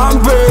 Now I'm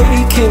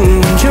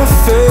breaking and you're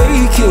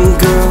faking,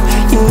 girl,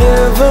 you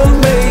never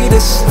made a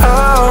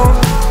sound.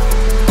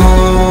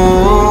 Oh,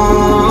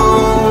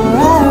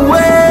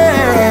 wait,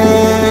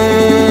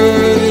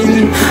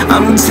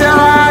 I'm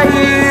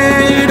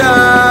tired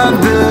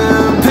of the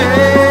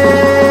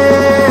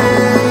pain.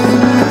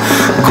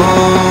 Go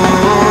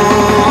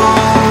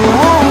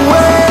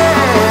away.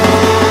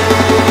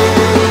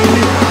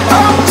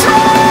 I'm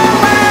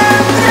tired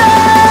of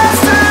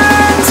yesterday.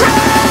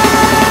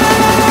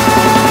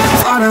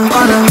 Harder,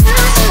 harder.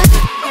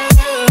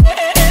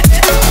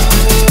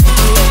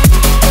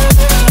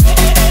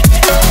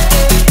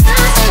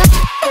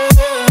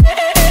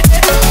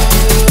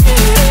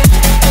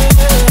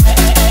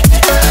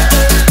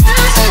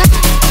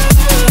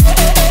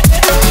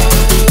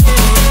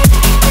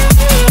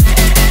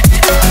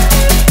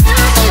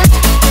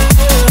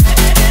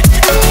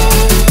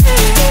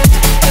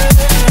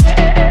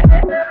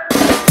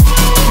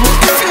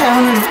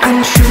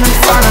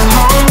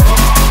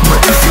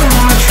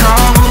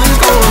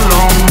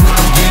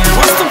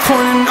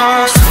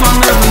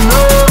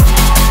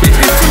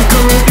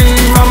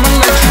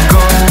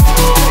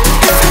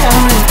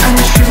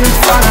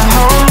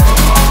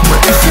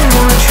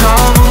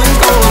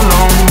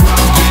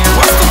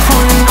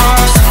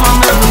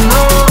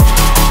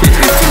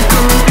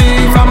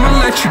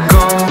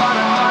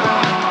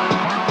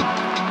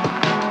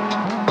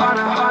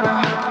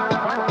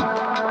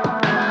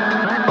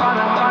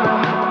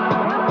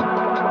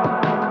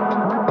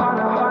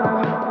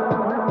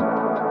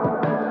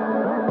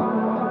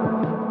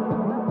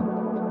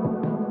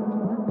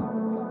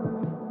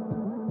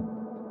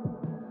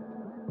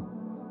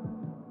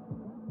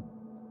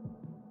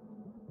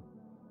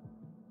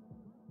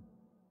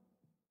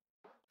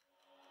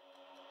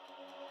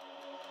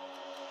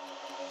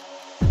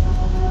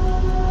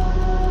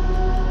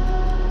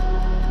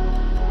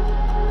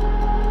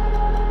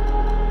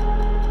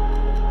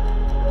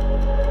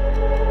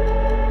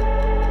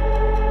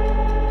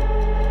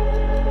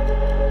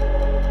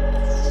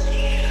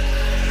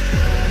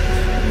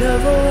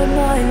 Never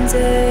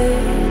reminded,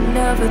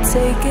 never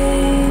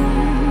taking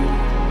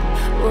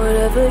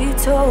whatever you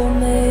told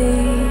me.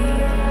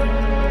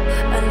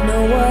 I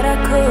know what I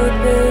could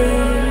be,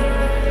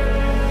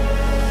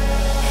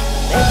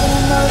 making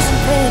emotion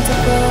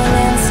paintable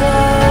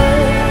answer.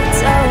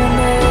 Tell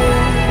me,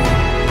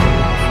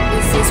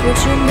 is this what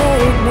you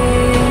made me?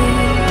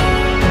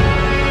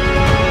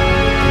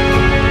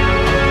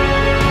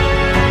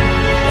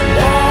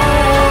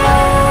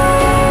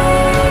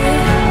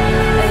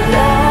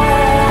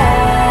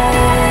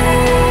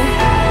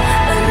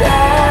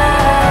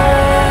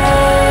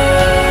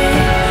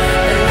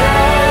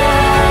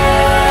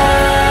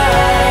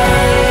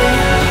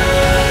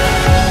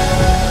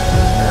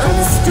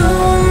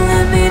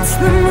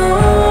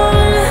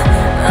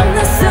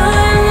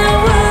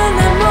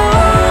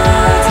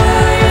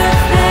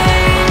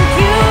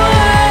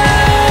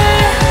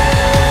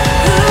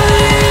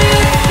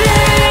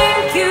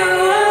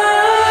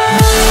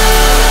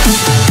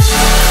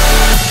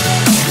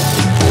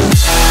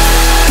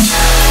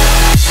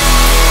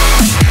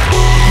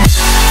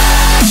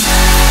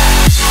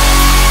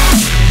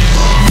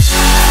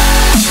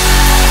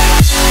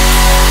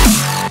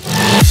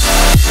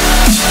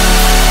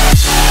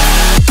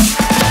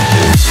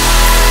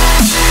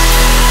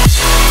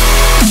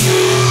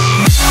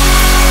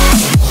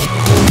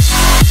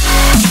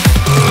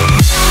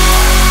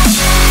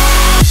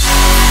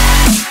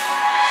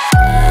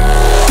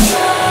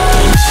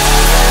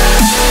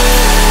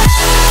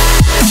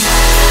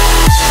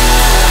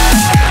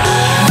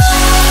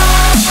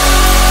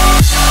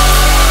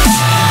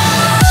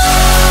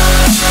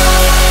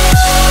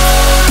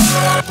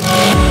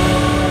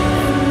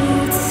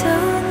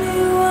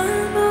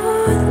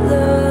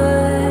 color.